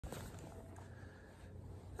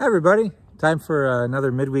Hi everybody, time for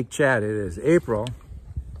another midweek chat. It is April.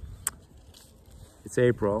 It's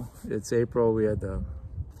April. We had the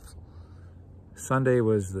Sunday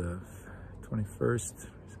was the 21st,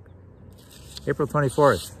 April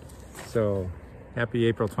 24th. So happy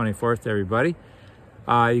April 24th to everybody.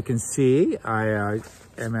 You can see I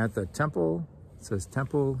am at the temple. It says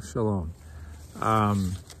Temple Shalom.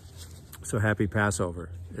 So happy Passover.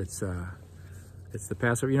 It's the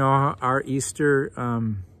Passover. You know, our Easter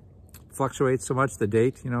fluctuates so much, the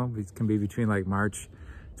date, you know, it can be between like March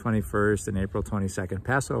 21st and April 22nd.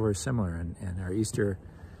 Passover is similar, and our Easter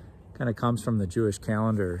kind of comes from the Jewish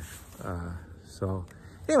calendar. So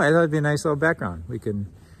anyway, I thought it'd be a nice little background. We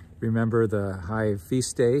can remember the high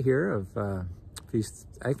feast day here of feast.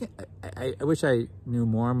 I wish I knew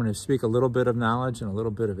more. I'm going to speak a little bit of knowledge and a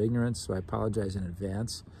little bit of ignorance, so I apologize in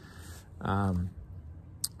advance.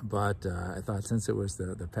 But I thought since it was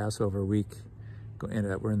the Passover week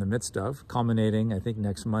that we're in the midst of, culminating, I think,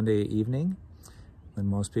 next Monday evening, when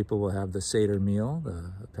most people will have the Seder meal,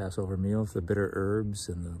 the Passover meal with the bitter herbs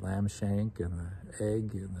and the lamb shank and the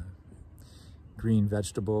egg and the green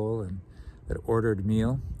vegetable and that ordered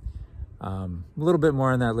meal. A little bit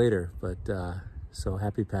more on that later, but so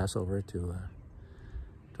happy Passover to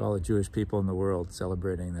all the Jewish people in the world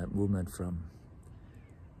celebrating that movement from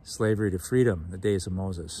slavery to freedom, the days of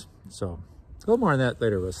Moses. So a little more on that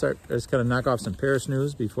later. We'll start, let's kind of knock off some Parish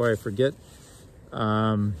news before I forget.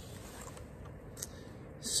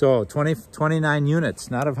 So 29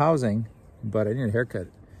 units, not of housing, but I need a haircut.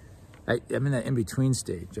 I'm in that in-between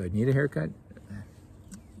stage. Do I need a haircut?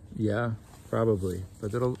 Yeah, probably,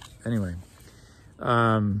 but anyway.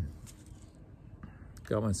 Got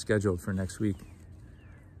one scheduled for next week.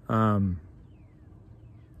 29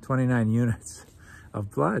 units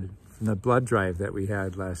of blood from the blood drive that we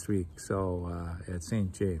had last week. So at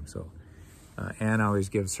St. James. So Anne always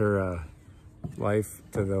gives her life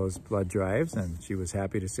to those blood drives, and she was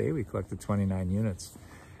happy to say we collected 29 units.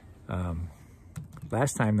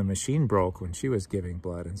 Last time the machine broke when she was giving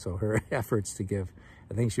blood, and so her efforts to give,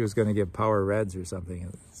 I think she was going to give Power Reds or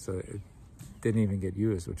something, so it didn't even get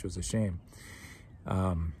used, which was a shame.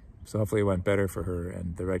 So hopefully it went better for her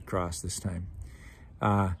and the Red Cross this time.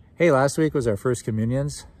 Hey, last week was our first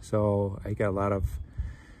communions, so I got a lot of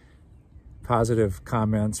positive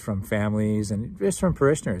comments from families and just from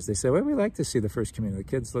parishioners. They say, well, we like to see the first communion. The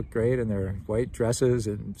kids look great in their white dresses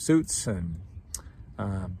and suits, and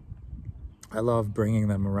I love bringing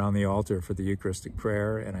them around the altar for the Eucharistic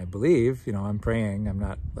prayer. And I believe, you know, I'm praying, I'm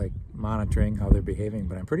not like monitoring how they're behaving,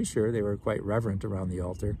 but I'm pretty sure they were quite reverent around the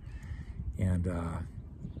altar. And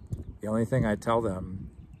the only thing I tell them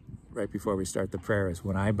right before we start the prayer is,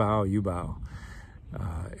 when I bow, you bow.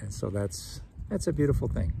 And so that's a beautiful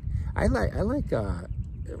thing. I like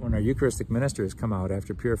when our Eucharistic ministers come out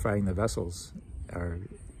after purifying the vessels, our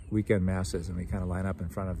weekend masses, and we kind of line up in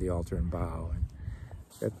front of the altar and bow.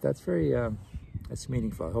 And that's very, that's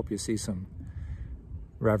meaningful. I hope you see some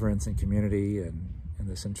reverence and community and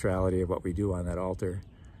the centrality of what we do on that altar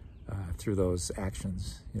through those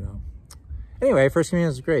actions, you know. Anyway, First Communion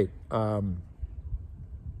is great.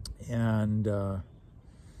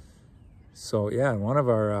 So yeah, one of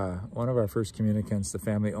our first communicants, the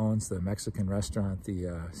family owns the Mexican restaurant,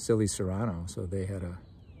 the Silly Serrano. So they had a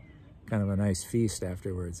kind of a nice feast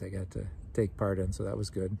afterwards I got to take part in, so that was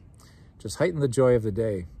good. Just heightened the joy of the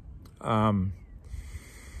day.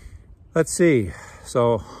 Let's see.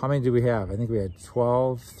 So how many do we have? I think we had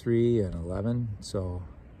 12, 3, and 11. So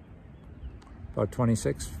about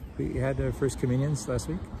 26 we had our first communions last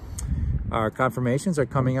week. Our confirmations are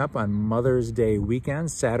coming up on Mother's Day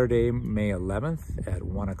weekend, Saturday, May 11th at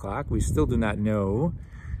 1 o'clock. We still do not know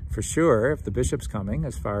for sure if the bishop's coming.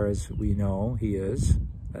 As far as we know, he is.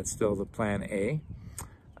 That's still the plan A.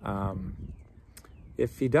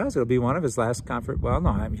 If he does, it'll be one of his last well,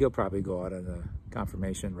 no, he'll probably go out on the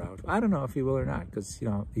confirmation route. I don't know if he will or not, because, you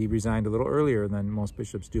know, he resigned a little earlier than most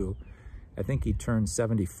bishops do. I think he turned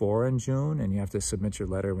 74 in June, and you have to submit your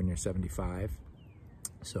letter when you're 75.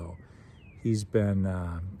 So he's been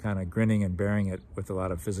kind of grinning and bearing it with a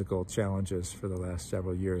lot of physical challenges for the last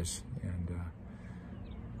several years. And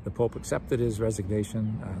the Pope accepted his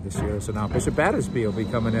resignation this year. So now Bishop Battersby will be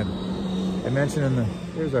coming in. I mentioned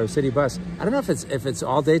here's our city bus. I don't know if it's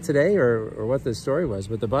all day today or what the story was,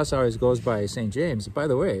 but the bus always goes by St. James. By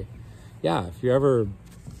the way, yeah, if you ever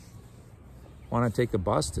want to take the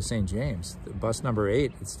bus to St. James, the bus number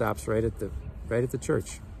 8, it stops right at the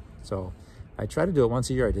church. So I try to do it once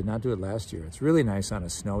a year. I did not do it last year. It's really nice on a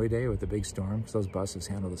snowy day with a big storm, because those buses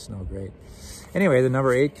handle the snow great. Anyway, the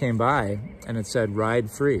number 8 came by and it said ride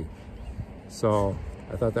free. So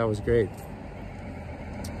I thought that was great.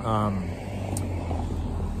 So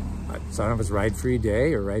I don't know if it's ride-free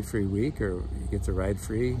day or ride-free week, or you get to ride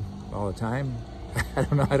free all the time. I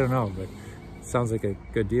don't know, but it sounds like a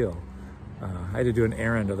good deal. I had to do an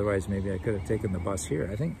errand, otherwise maybe I could have taken the bus here.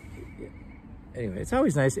 I think, anyway, it's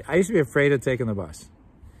always nice. I used to be afraid of taking the bus.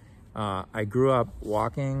 I grew up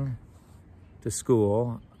walking to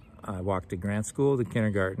school. I walked to grant school, to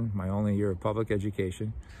kindergarten, my only year of public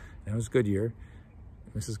education. That was a good year,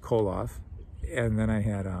 Mrs. Koloff. And then I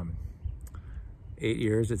had 8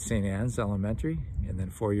 years at St. Anne's Elementary, and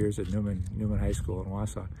then 4 years at Newman High School in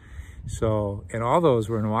Wausau. So, and all those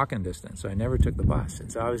were in walking distance, so I never took the bus.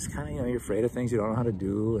 And so I was kind of, you're afraid of things you don't know how to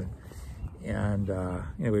do. And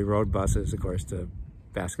we rode buses, of course, to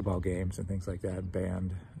basketball games and things like that,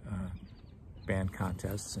 band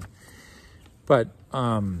contests. But,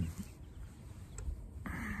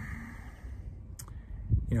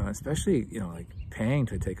 especially, like paying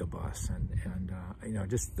to take a bus and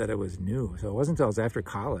just that it was new. So it wasn't until I was after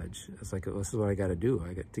college, it's like, this is what I got to do.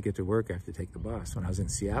 To get to work, I have to take the bus when I was in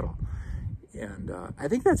Seattle. And I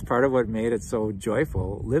think that's part of what made it so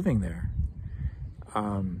joyful living there.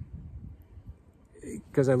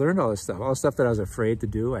 Because I learned all the stuff that I was afraid to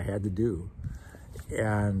do, I had to do.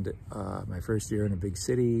 And my first year in a big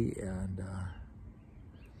city, and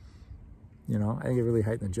I think it really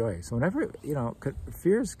heightened the joy. So whenever,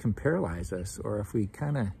 fears can paralyze us, or if we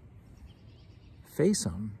kind of face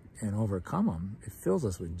them and overcome them, it fills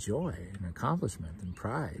us with joy and accomplishment and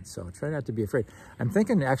pride. So try not to be afraid. I'm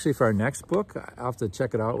thinking actually for our next book, I'll have to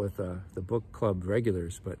check it out with the book club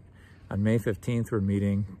regulars, but on May 15th, we're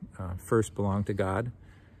meeting First Belong to God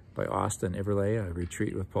by Austin Iverley, a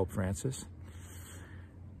retreat with Pope Francis.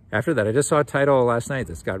 After that, I just saw a title last night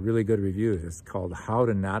that's got really good reviews. It's called How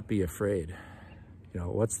to Not Be Afraid.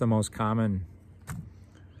 What's the most common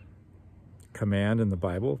command in the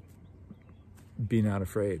Bible? Be not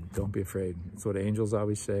afraid. Don't be afraid. It's what angels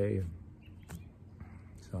always say.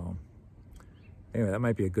 So anyway, that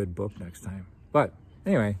might be a good book next time. But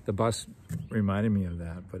anyway, the bus reminded me of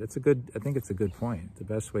that. But I think it's a good point. The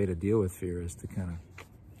best way to deal with fear is to kind of,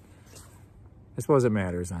 I suppose it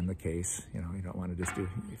matters on the case. You don't want to just do,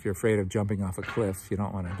 if you're afraid of jumping off a cliff, you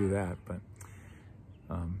don't want to do that. But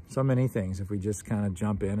so many things, if we just kind of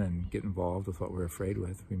jump in and get involved with what we're afraid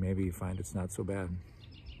with, we maybe find it's not so bad.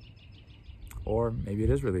 Or maybe it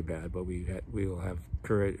is really bad, but we will have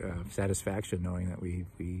courage, satisfaction knowing that we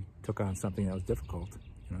took on something that was difficult,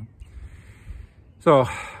 So,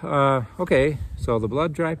 okay, so the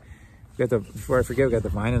blood drive. Before I forget, we got the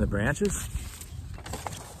vine and the branches.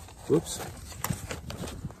 Oops.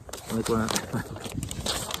 So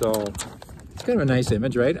it's kind of a nice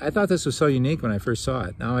image, right? I thought this was so unique when I first saw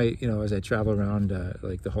it. Now as I travel around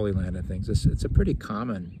like the Holy Land and things, it's a pretty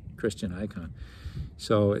common Christian icon.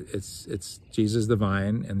 So it's Jesus the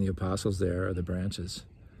vine, and the apostles there are the branches.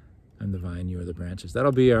 I'm the vine, you are the branches.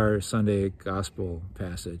 That'll be our Sunday gospel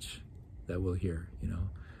passage that we'll hear,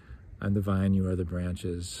 I'm the vine, you are the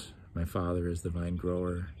branches. My Father is the vine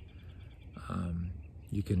grower.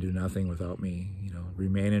 You can do nothing without me.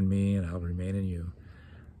 Remain in me and I'll remain in you.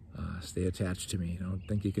 Stay attached to me. Don't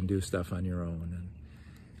think you can do stuff on your own. And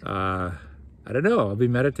I don't know. I'll be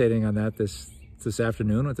meditating on that this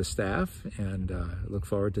afternoon with the staff, and look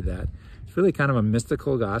forward to that. It's really kind of a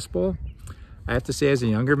mystical gospel. I have to say, as a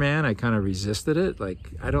younger man, I kind of resisted it.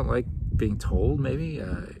 Like, I don't like being told, maybe,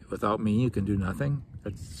 without me, you can do nothing.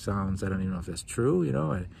 That sounds, I don't even know if that's true,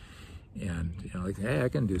 like, hey, I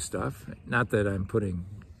can do stuff. Not that I'm putting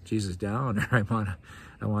Jesus down, or I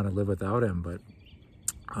want to live without him, but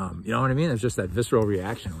you know what I mean? It's just that visceral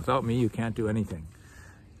reaction. Without me, you can't do anything.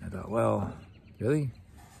 I thought, well, really?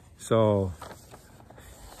 So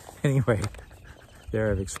anyway,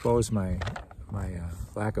 there I've exposed my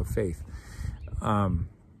lack of faith.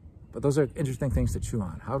 But those are interesting things to chew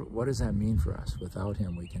on. What does that mean for us? Without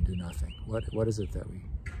him, we can do nothing. What is it that we,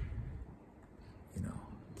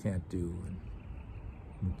 can't do?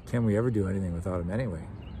 And can we ever do anything without him anyway?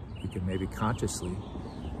 We can maybe consciously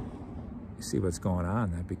see what's going on,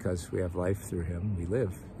 that because we have life through him, we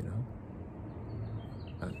live,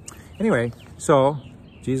 Anyway, so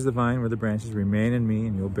Jesus the vine, we're the branches, remain in me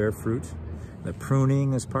and you'll bear fruit. The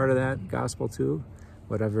pruning is part of that gospel too.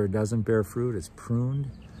 Whatever doesn't bear fruit is pruned.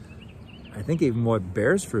 I think even what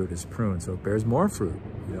bears fruit is pruned, so it bears more fruit,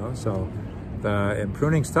 So and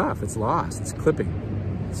pruning's tough. It's lost. It's clipping.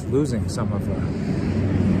 It's losing some of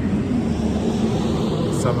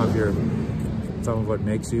what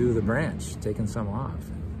makes you the branch, taking some off.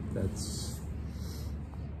 That's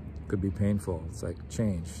could be painful. It's like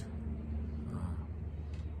change.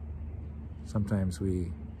 Sometimes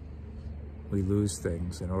we lose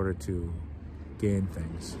things in order to gain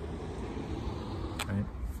things,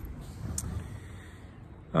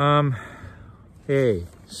 right? Hey,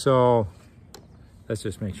 so let's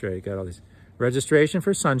just make sure I got all these. Registration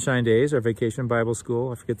for Sunshine Days, our Vacation Bible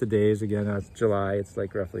School. I forget the days again. It's July. It's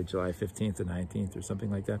like roughly July 15th to 19th or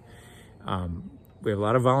something like that. We have a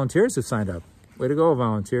lot of volunteers who signed up. Way to go,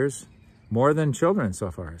 volunteers. More than children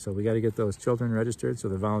so far. So we got to get those children registered so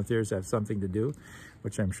the volunteers have something to do,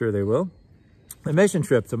 which I'm sure they will. The mission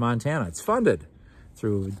trip to Montana, it's funded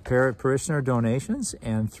through parishioner donations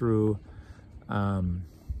and through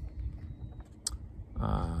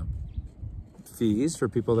fees for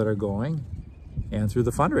people that are going, and through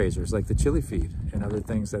the fundraisers like the chili feed and other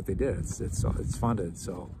things that they did. It's funded,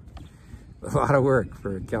 so a lot of work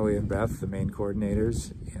for Kelly and Beth, the main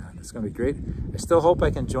coordinators, and it's going to be great. I still hope I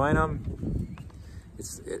can join them.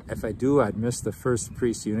 If I do, I'd miss the first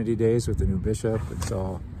priest unity days with the new bishop, and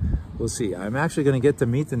so we'll see. I'm actually going to get to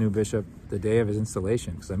meet the new bishop the day of his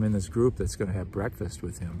installation, because I'm in this group that's going to have breakfast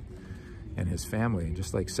with him and his family,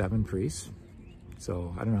 just like 7 priests.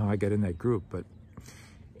 So I don't know how I got in that group, but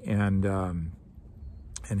and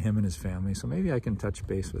him and his family. So maybe I can touch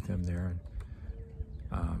base with him there.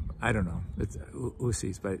 And I don't know. It's who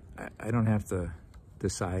sees, but I don't have to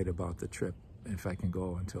decide about the trip if I can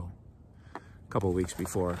go until a couple of weeks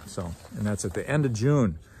before. So, and that's at the end of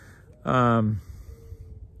June. Finding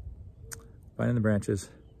the branches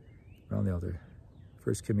around the altar.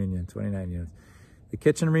 First communion, 29 units. The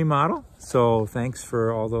kitchen remodel. So thanks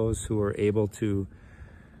for all those who were able to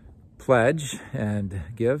pledge and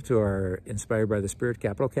give to our Inspired by the Spirit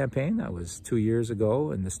capital campaign. That was 2 years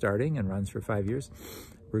ago in the starting and runs for 5 years.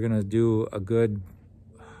 We're going to do a good,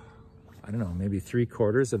 I don't know, maybe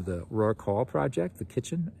 3/4 of the Rourke Hall project, the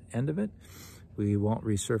kitchen end of it. We won't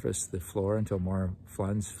resurface the floor until more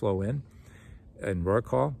funds flow in Rourke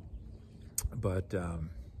Hall. But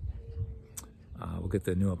we'll get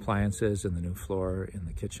the new appliances and the new floor in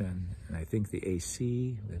the kitchen. And I think the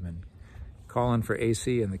AC, they've been calling for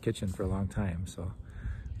AC in the kitchen for a long time, so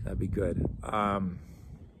that'd be good.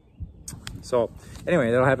 So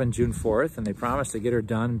anyway, that'll happen June 4th, and they promised to get her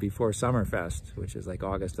done before Summerfest, which is like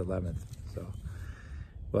August 11th. So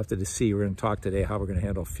we'll have to see. We're going to talk today how we're going to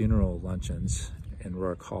handle funeral luncheons in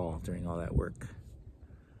Rourke Hall during all that work.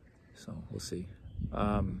 So we'll see.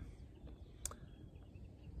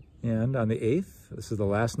 And on the 8th, this is the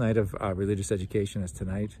last night of religious education, is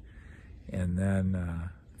tonight, and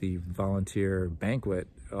then the volunteer banquet,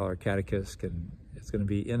 all our catechists it's going to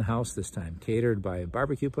be in-house this time, catered by a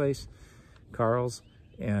barbecue place, Carl's,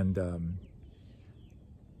 and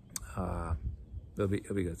it'll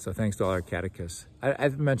be good. So thanks to all our catechists.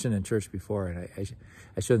 I've mentioned in church before, and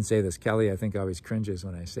I shouldn't say this. Kelly, I think, always cringes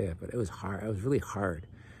when I say it, but it was hard. It was really hard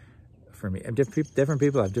for me. And different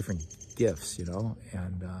people have different gifts, you know,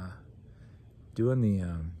 and doing the,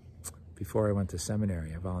 before I went to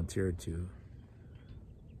seminary, I volunteered to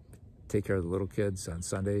take care of the little kids on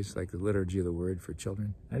Sundays, like the liturgy of the word for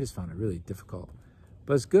children. I just found it really difficult,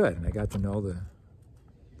 but it's good. And I got to know the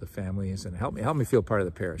families, and it helped me feel part of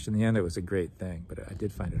the parish. In the end, it was a great thing, but I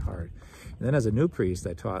did find it hard. And then as a new priest,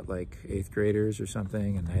 I taught like 8th graders or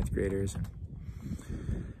something and 9th graders, and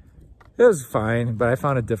it was fine, but I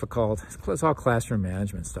found it difficult. It's all classroom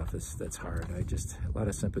management stuff that's hard. A lot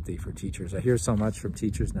of sympathy for teachers. I hear so much from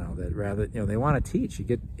teachers now that rather, you know, they want to teach. You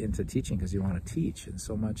get into teaching because you want to teach, and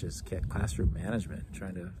so much is classroom management,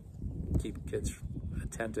 trying to keep kids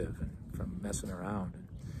attentive and from messing around, and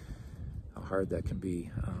how hard that can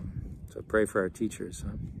be. So pray for our teachers.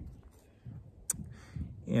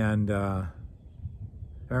 And I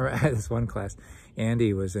remember I had this one class,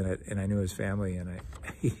 Andy was in it, and I knew his family, and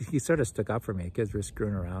he sort of stuck up for me. Kids were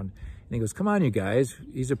screwing around, and he goes, "Come on, you guys,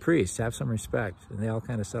 he's a priest, have some respect." And they all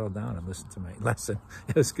kind of settled down and listened to my lesson.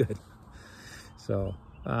 It was good. So,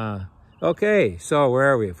 okay, so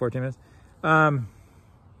where are we? 14 minutes?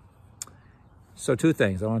 So 2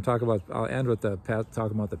 things I want to talk about. I'll end with talking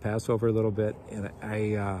about the Passover a little bit, and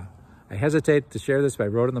I hesitate to share this, but I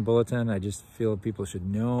wrote it in the bulletin. I just feel people should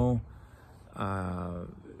know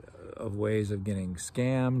of ways of getting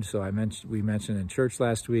scammed. So we mentioned in church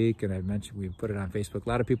last week, and we put it on Facebook. A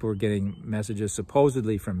lot of people were getting messages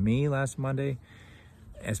supposedly from me last Monday.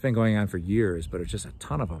 It's been going on for years, but it's just a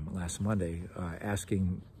ton of them last Monday,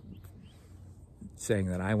 saying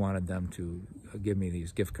that I wanted them to give me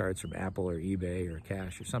these gift cards from Apple or eBay or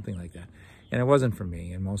Cash or something like that. And it wasn't for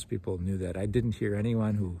me, and most people knew that. I didn't hear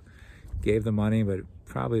anyone who gave the money, but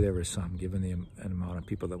probably there were some, given the amount of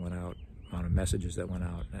people that went out, amount of messages that went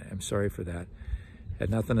out. I'm sorry for that. Had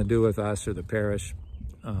nothing to do with us or the parish.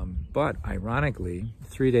 But ironically,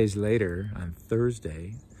 3 days later, on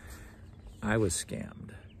Thursday, I was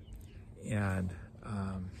scammed. And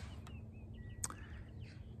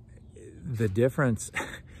the difference,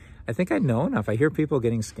 I think I know enough. I hear people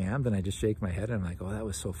getting scammed and I just shake my head and I'm like, oh, that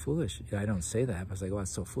was so foolish. I don't say that. I was like, oh,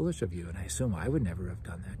 that's so foolish of you. And I assume I would never have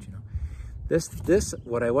done that, you know. This,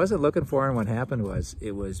 what I wasn't looking for and what happened was,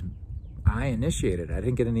 I initiated it. I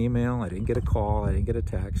didn't get an email. I didn't get a call. I didn't get a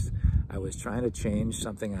text. I was trying to change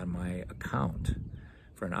something on my account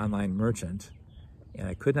for an online merchant, and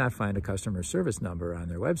I could not find a customer service number on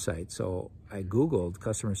their website. So I Googled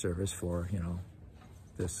customer service for, you know,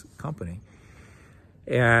 this company,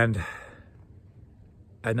 and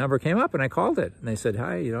a number came up and I called it and they said,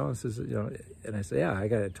 hi, you know, this is, you know, and I said, yeah, I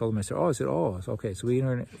got it. I told them, I said, oh, it's okay. So we're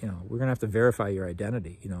going to have to verify your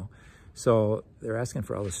identity, you know? So they're asking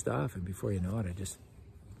for all this stuff. And before you know it,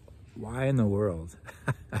 why in the world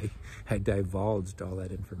I divulged all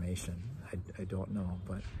that information? I don't know,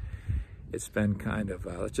 but it's been kind of,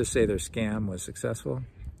 let's just say their scam was successful.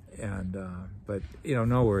 And, but you know,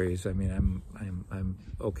 no worries. I mean, I'm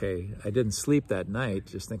okay. I didn't sleep that night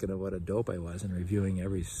just thinking of what a dope I was and reviewing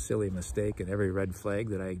every silly mistake and every red flag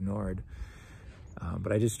that I ignored.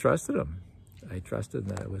 But I just trusted them. I trusted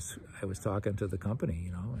that I was talking to the company,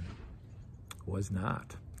 you know, and was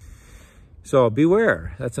not. So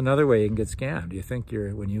beware. That's another way you can get scammed. You think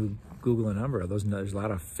when you Google a number, there's a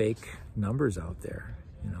lot of fake numbers out there,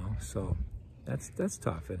 you know, so that's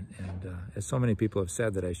tough. And as so many people have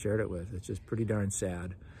said that I shared it with, it's just pretty darn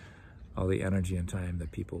sad, all the energy and time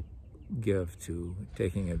that people give to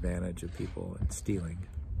taking advantage of people and stealing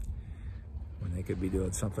when they could be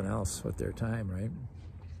doing something else with their time, right?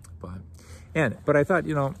 But I thought,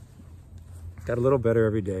 you know, got a little better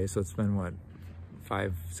every day. So it's been what,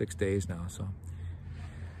 5-6 days now. So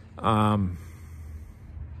a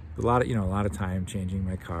lot of time changing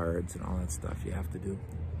my cards and all that stuff you have to do.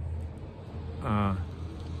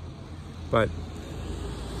 But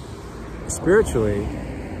spiritually,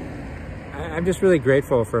 I'm just really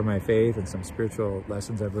grateful for my faith and some spiritual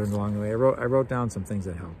lessons I've learned along the way. I wrote down some things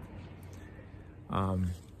that help.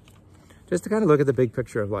 Just to kind of look at the big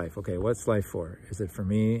picture of life. Okay, what's life for? Is it for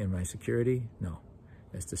me and my security? No.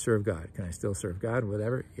 It's to serve God. Can I still serve God?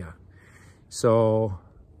 Whatever? Yeah. So,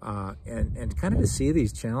 and kind of to see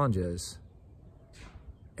these challenges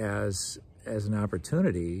as an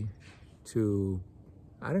opportunity to,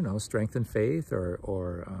 I don't know, strengthen faith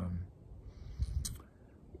or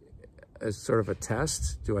as sort of a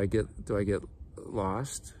test. Do I get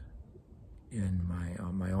lost in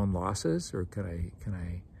my own losses, or can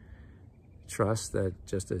I trust that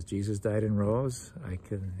just as Jesus died and rose, I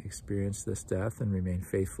can experience this death and remain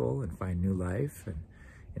faithful and find new life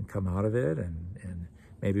and come out of it, and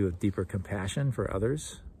maybe with deeper compassion for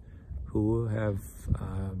others who have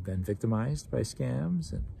been victimized by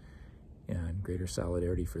scams, and greater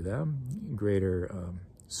solidarity for them, greater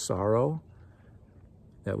sorrow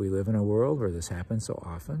that we live in a world where this happens so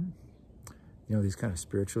often. You know, these kind of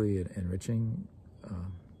spiritually enriching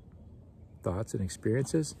thoughts and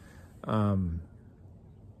experiences.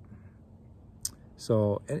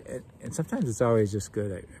 So, and sometimes it's always just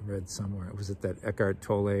good. I read somewhere, was it that Eckhart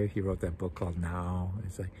Tolle, he wrote that book called Now.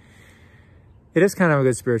 It's like, it is kind of a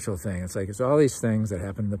good spiritual thing. It's like, it's all these things that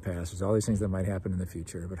happened in the past. There's all these things that might happen in the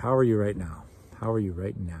future, but how are you right now? How are you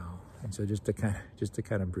right now? And so just to kind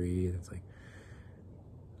of breathe, it's like,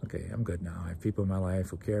 okay, I'm good now. I have people in my life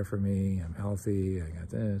who care for me. I'm healthy. I got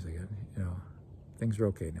this, you know, things are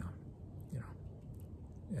okay now, you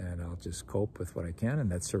know, and I'll just cope with what I can. And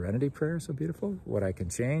that serenity prayer is so beautiful. What I can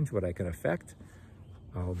change, what I can affect,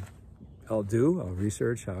 I'll do. I'll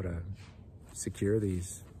research how to secure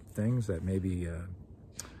these things that may be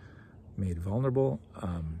made vulnerable.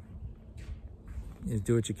 You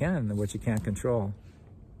do what you can, and what you can't control,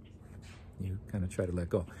 you kind of try to let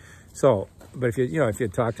go. So, but if you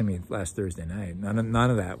had talked to me last Thursday night, none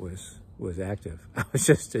of that was active. I was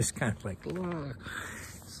just kind of like, ugh.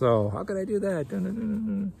 So how could I do that?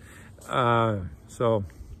 So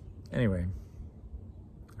anyway,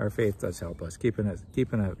 our faith does help us, keeping a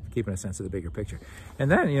sense of the bigger picture.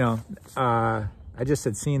 And then, you know, I just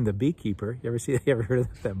had seen The Beekeeper. You ever heard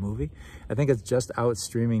of that movie? I think it's just out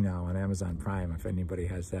streaming now on Amazon Prime, if anybody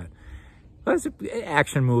has that. Well, it's an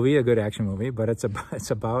action movie, a good action movie, but it's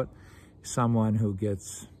about someone who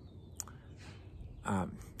gets,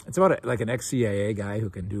 it's about like an ex-CIA guy who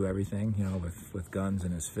can do everything, you know, with guns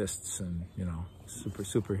in his fists, and, you know,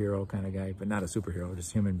 superhero kind of guy, but not a superhero, just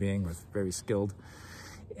a human being with very skilled.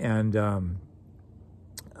 And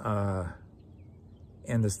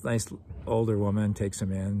this nice older woman takes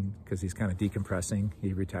him in because he's kind of decompressing.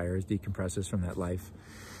 He retires, decompresses from that life.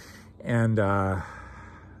 And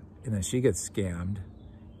then she gets scammed.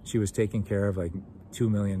 She was taking care of like $2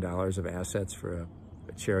 million of assets for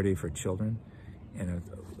a charity for children, and it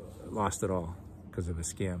lost it all because of a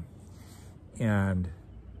scam. And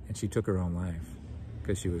she took her own life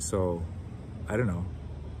because she was so, I don't know,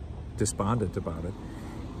 despondent about it.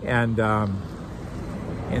 And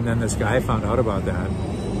then this guy found out about that.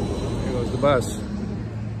 Here goes the bus.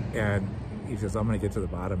 And he says, I'm going to get to the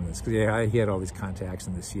bottom of this. Because he had all these contacts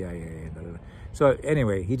in the CIA. And da, da, da. So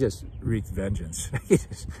anyway, he just wreaked vengeance. He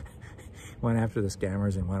just went after the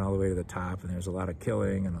scammers and went all the way to the top. And there's a lot of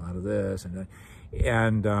killing and a lot of this. And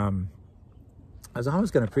I was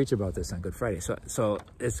always going to preach about this on Good Friday. So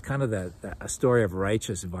it's kind of a story of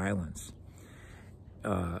righteous violence.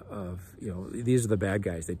 These are the bad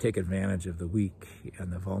guys. They take advantage of the weak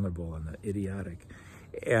and the vulnerable and the idiotic.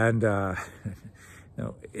 And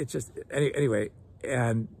it's just anyway,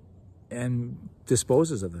 and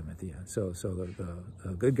disposes of them at the end. So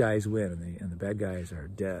the good guys win, and the bad guys are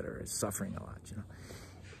dead or suffering a lot,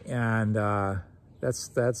 And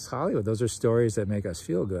that's Hollywood. Those are stories that make us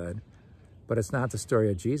feel good, but it's not the story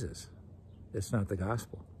of Jesus. It's not the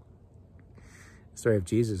gospel. The story of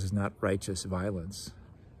Jesus is not righteous violence.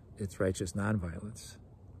 It's righteous nonviolence.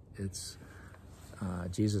 It's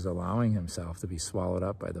Jesus allowing himself to be swallowed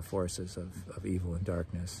up by the forces of evil and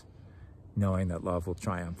darkness, knowing that love will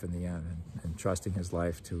triumph in the end, and trusting his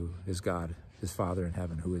life to his God, his Father in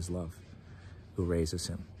heaven, who is love, who raises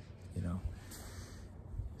him,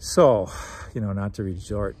 So, not to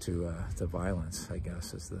resort to violence, I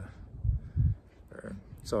guess, is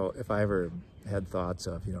so if I ever had thoughts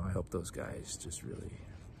of, I hope those guys just really,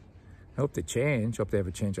 I hope they change, hope they have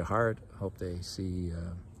a change of heart, hope they see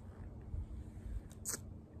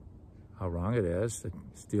how wrong it is to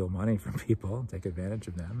steal money from people and take advantage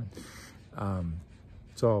of them.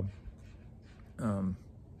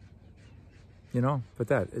 But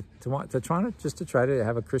to try to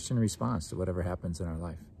have a Christian response to whatever happens in our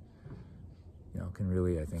life, can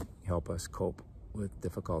really, I think, help us cope with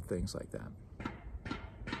difficult things like that.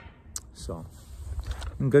 So,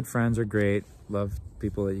 and good friends are great. Love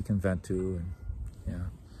people that you can vent to,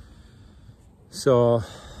 and So,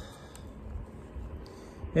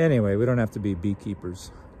 anyway, we don't have to be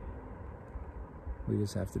beekeepers. We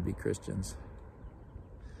just have to be Christians.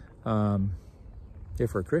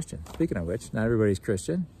 If we're Christian. Speaking of which, not everybody's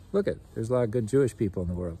Christian. Look there's a lot of good Jewish people in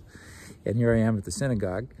the world. And here I am at the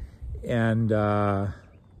synagogue. And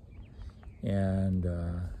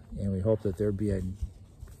we hope that there be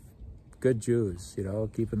good Jews,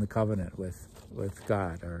 keeping the covenant with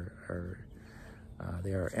God.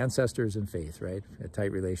 They are ancestors in faith, right? A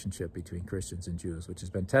tight relationship between Christians and Jews, which has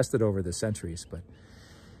been tested over the centuries, but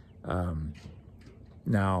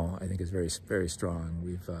now I think is very, very strong.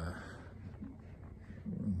 We've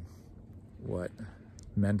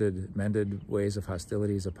mended ways of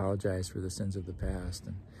hostilities, apologized for the sins of the past,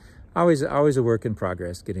 and always a work in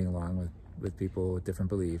progress, getting along with people with different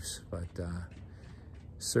beliefs, but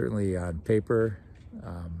certainly on paper,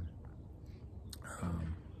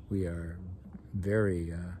 we are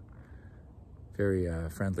very, very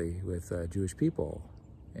friendly with Jewish people,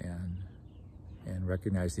 and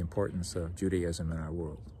recognize the importance of Judaism in our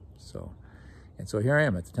world. So here I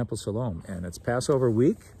am at the Temple Siloam, and it's Passover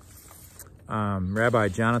week. Rabbi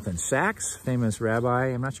Jonathan Sacks, famous rabbi,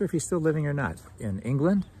 I'm not sure if he's still living or not, in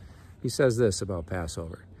England, he says this about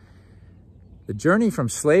Passover: the journey from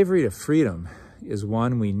slavery to freedom is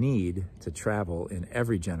one we need to travel in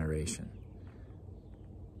every generation.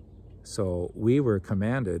 So we were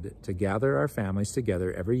commanded to gather our families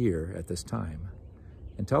together every year at this time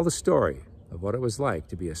and tell the story of what it was like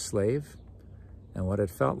to be a slave and what it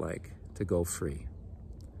felt like to go free.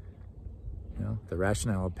 The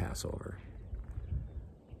rationale of Passover.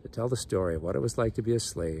 To tell the story of what it was like to be a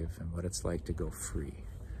slave and what it's like to go free.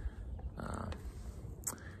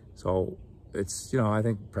 So it's, I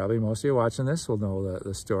think probably most of you watching this will know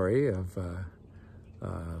the story of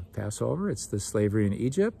Passover. It's the slavery in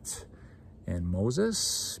Egypt and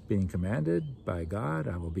Moses being commanded by God,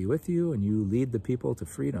 I will be with you and you lead the people to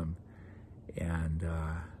freedom. And,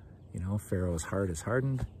 Pharaoh's heart is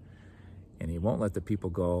hardened and he won't let the people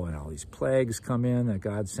go, and all these plagues come in that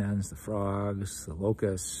God sends, the frogs, the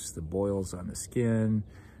locusts, the boils on the skin.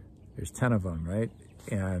 There's 10 of them, right?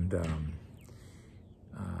 And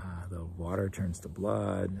the water turns to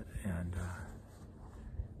blood, and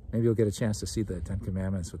maybe you'll get a chance to see the 10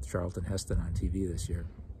 Commandments with Charlton Heston on TV this year.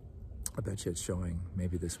 I bet you it's showing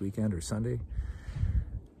maybe this weekend or Sunday.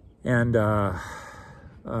 And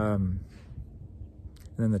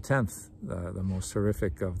then the 10th, the most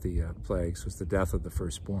horrific of the plagues, was the death of the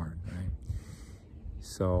firstborn, right?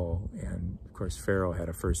 So, and of course, Pharaoh had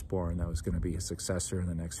a firstborn that was going to be his successor in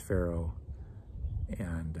the next Pharaoh.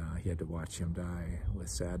 and he had to watch him die with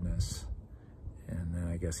sadness. And then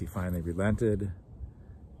I guess he finally relented,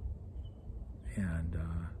 and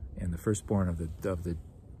the firstborn of the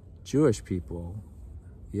Jewish people,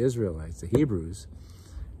 the Israelites, the Hebrews,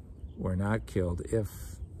 were not killed if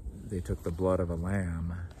they took the blood of a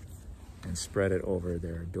lamb and spread it over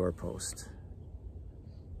their doorpost,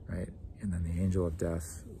 right? And then the angel of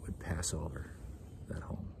death would pass over that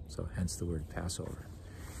home. So hence the word Passover.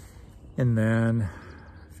 And then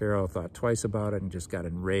Pharaoh thought twice about it and just got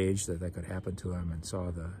enraged that that could happen to him, and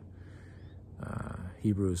saw the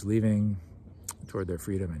Hebrews leaving toward their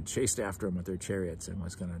freedom and chased after them with their chariots and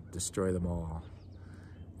was going to destroy them all.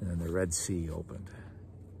 And then the Red Sea opened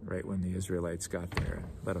right when the Israelites got there and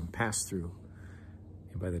let them pass through.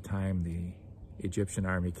 And by the time the Egyptian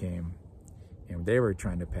army came and they were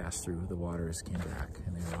trying to pass through, the waters came back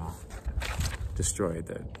and they were all destroyed.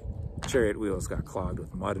 The chariot wheels got clogged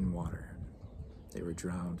with mud and water. They were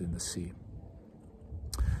drowned in the sea.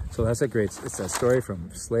 So that's it's a story from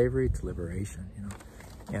slavery to liberation, you know.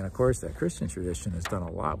 And of course, that Christian tradition has done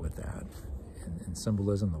a lot with that. In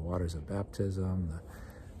symbolism, the waters of baptism, the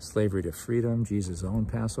slavery to freedom, Jesus' own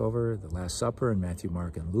Passover, the Last Supper in Matthew,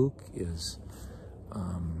 Mark, and Luke is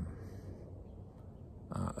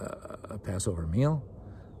a Passover meal.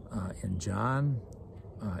 In John,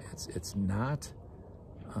 it's not.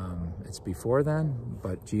 It's before then,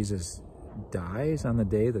 but Jesus dies on the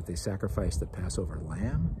day that they sacrifice the Passover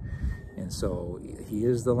lamb. And so he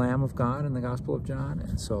is the Lamb of God in the Gospel of John.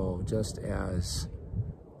 And so just as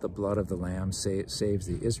the blood of the lamb saves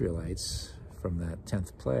the Israelites from that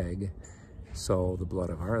 10th plague, so the blood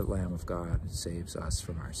of our Lamb of God saves us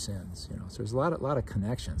from our sins. You know, so there's a lot of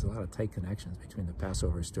connections, a lot of tight connections between the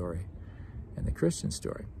Passover story and the Christian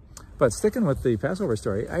story. But sticking with the Passover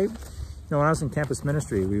story, you know, when I was in campus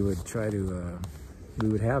ministry, we would try to we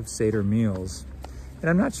would have Seder meals. And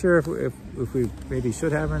I'm not sure if we maybe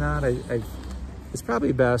should have or not. It's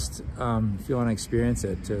probably best, if you want to experience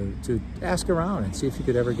it, to ask around and see if you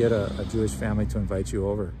could ever get a Jewish family to invite you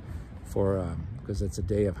over for, because it's a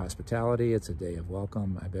day of hospitality, it's a day of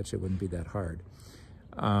welcome. I bet you it wouldn't be that hard.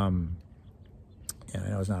 And I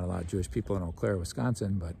know there's not a lot of Jewish people in Eau Claire,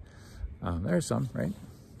 Wisconsin, but there's some, right?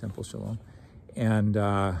 Temple Shalom. And,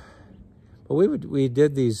 but we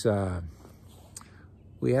did these,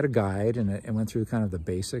 we had a guide and went through kind of the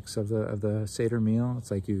basics of the Seder meal.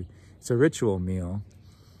 It's like it's a ritual meal.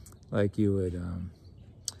 Like you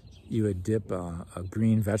would dip a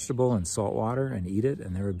green vegetable in salt water and eat it,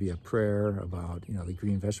 and there would be a prayer about, you know, the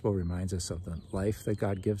green vegetable reminds us of the life that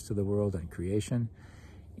God gives to the world and creation,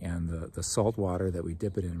 and the salt water that we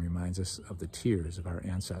dip it in reminds us of the tears of our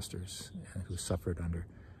ancestors who suffered under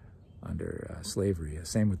slavery.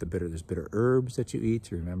 Same with the bitter. There's bitter herbs that you eat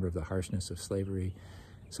to remember of the harshness of slavery.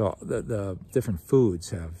 So the different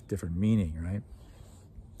foods have different meaning, right?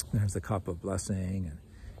 There's the cup of blessing,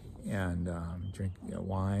 and drink, you know,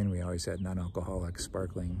 wine. We always had non-alcoholic,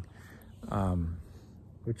 sparkling.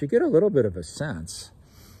 But you get a little bit of a sense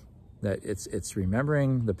that it's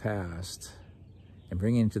remembering the past and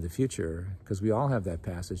bringing it into the future, because we all have that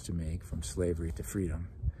passage to make from slavery to freedom.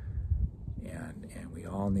 And we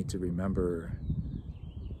all need to remember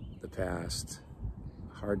the past,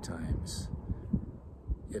 hard times.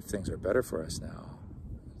 If things are better for us now,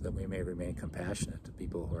 then we may remain compassionate to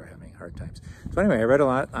people who are having hard times. So anyway, I read a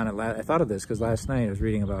lot on it. I thought of this because last night I was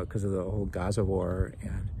reading about, because of the whole Gaza war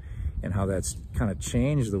and how that's kind of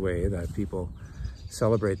changed the way that people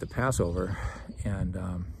celebrate the Passover. And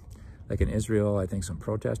like in Israel, I think some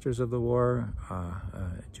protesters of the war,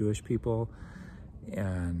 Jewish people,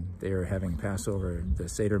 and they are having Passover, the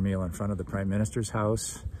Seder meal, in front of the Prime Minister's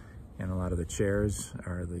house, and a lot of the chairs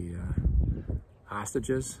are the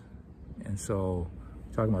hostages. And so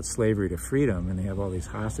talking about slavery to freedom, and they have all these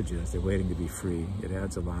hostages, they're waiting to be free. It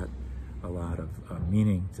adds a lot of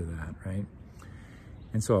meaning to that, right?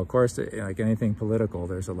 And so of course, like anything political,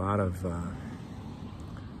 there's a lot of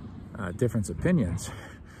different opinions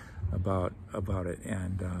about it.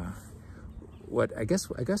 And what I guess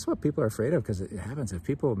what people are afraid of, because it happens, if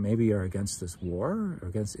people maybe are against this war or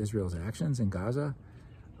against Israel's actions in Gaza,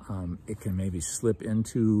 it can maybe slip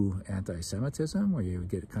into anti-Semitism, where you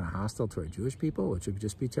get kind of hostile toward Jewish people, which would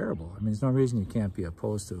just be terrible. I mean, there's no reason you can't be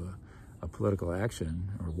opposed to a political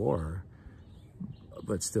action or war,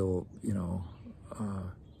 but still, you know,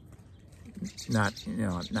 not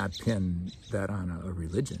pin that on a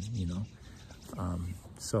religion, you know.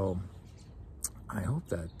 So I hope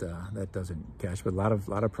that that doesn't catch. But a lot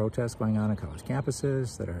of protests going on college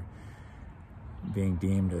campuses that are being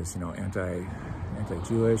deemed as, you know,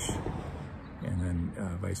 anti-Jewish, and then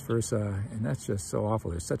vice versa. And that's just so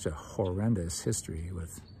awful. There's such a horrendous history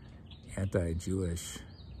with anti-Jewish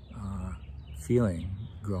feeling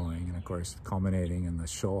growing, and of course culminating in the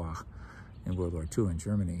Shoah in World War II in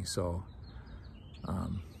Germany. So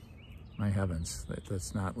my heavens,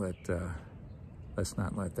 let's not let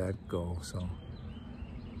that go. So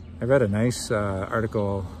I read a nice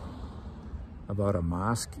article about a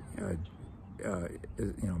mosque,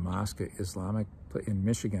 mosque Islamic in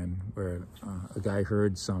Michigan, where a guy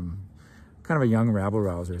heard some kind of a young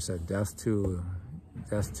rabble-rouser said, death to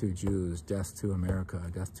Jews, death to America,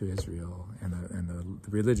 death to Israel. And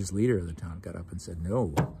the religious leader of the town got up and said,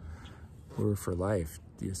 no, we're for life.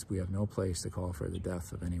 We have no place to call for the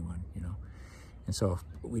death of anyone, you know. And so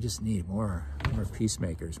we just need more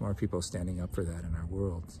peacemakers, more people standing up for that in our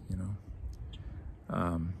world, you know.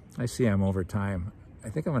 I see I'm over time. I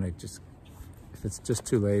think I'm gonna just, if it's just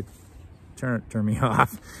too late, turn me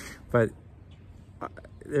off. But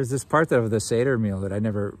there's this part of the Seder meal that I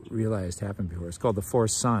never realized happened before. It's called the 4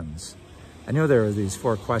 sons. I knew there were these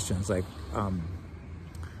 4 questions, like,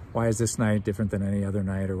 why is this night different than any other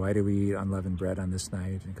night? Or why do we eat unleavened bread on this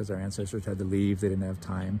night? Because our ancestors had to leave. They didn't have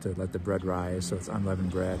time to let the bread rise. So it's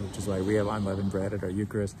unleavened bread, which is why we have unleavened bread at our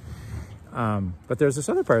Eucharist. But there's this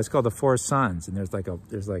other part. It's called the 4 sons. And there's like a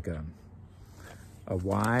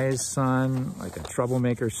wise son, like a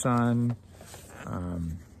troublemaker son.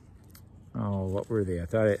 Oh, what were they? I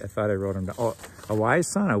thought I wrote them down. Oh, a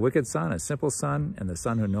wise son, a wicked son, a simple son, and the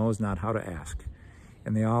son who knows not how to ask.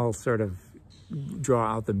 And they all sort of draw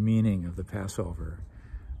out the meaning of the Passover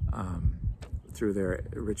through their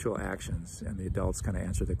ritual actions, and the adults kind of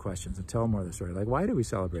answer the questions and tell more of the story. Like, why do we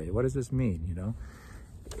celebrate it? What does this mean, you know?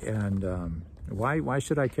 And why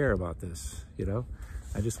should I care about this, you know?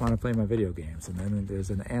 I just want to play my video games. And then there's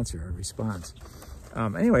an answer, a response.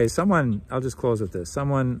 Anyway, I'll just close with this.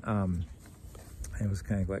 It was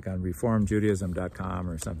kind of like on reformjudaism.com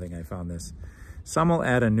or something, I found this. Some will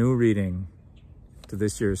add a new reading to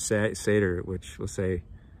this year's Seder, which will say,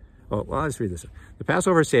 well, I'll just read this. The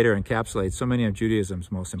Passover Seder encapsulates so many of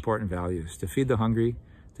Judaism's most important values: to feed the hungry,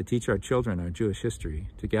 to teach our children our Jewish history,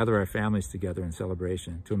 to gather our families together in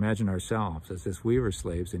celebration, to imagine ourselves as if we were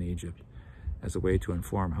slaves in Egypt, as a way to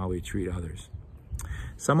inform how we treat others.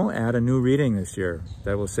 Some will add a new reading this year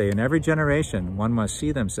that will say, in every generation, one must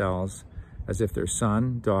see themselves as if their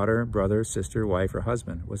son, daughter, brother, sister, wife, or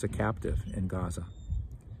husband was a captive in Gaza.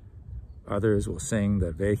 Others will sing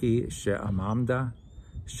the Vehi She'amda,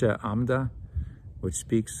 which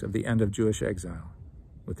speaks of the end of Jewish exile,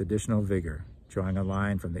 with additional vigor, drawing a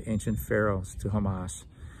line from the ancient pharaohs to Hamas,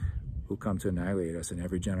 who come to annihilate us in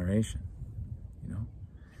every generation, you know.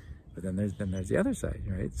 But then there's the other side,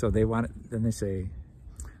 right? So then they say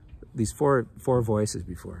these four voices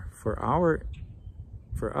before. For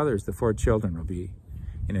others, the 4 children will be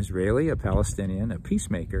an Israeli, a Palestinian, a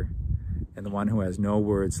peacemaker, and the one who has no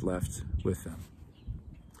words left with them.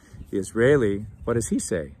 The Israeli, what does he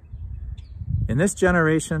say? In this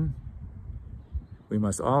generation, we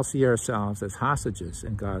must all see ourselves as hostages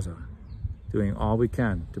in Gaza, doing all we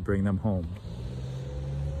can to bring them home.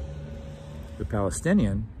 The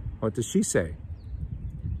Palestinian, what does she say?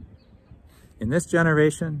 In this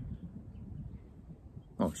generation,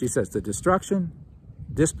 she says the destruction,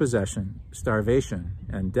 dispossession, starvation,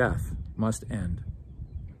 and death must end.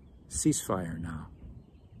 Ceasefire now.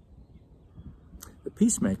 The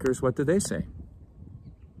peacemakers, what do they say?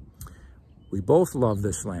 We both love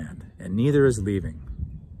this land, and neither is leaving.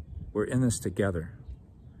 We're in this together.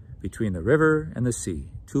 Between the river and the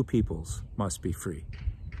sea, 2 peoples must be free.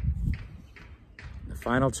 The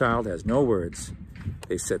final child has no words.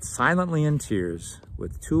 They sit silently in tears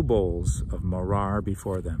with 2 bowls of marar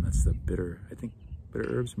before them. That's the bitter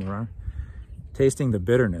herbs, marar. Tasting the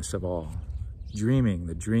bitterness of all, dreaming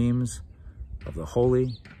the dreams of the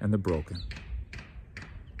holy and the broken.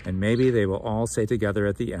 And maybe they will all say together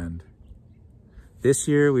at the end, this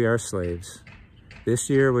year we are slaves. This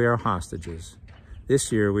year we are hostages.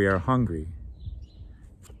 This year we are hungry.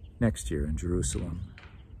 Next year in Jerusalem.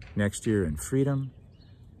 Next year in freedom.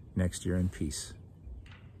 Next year in peace.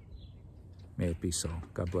 May it be so.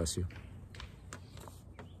 God bless you.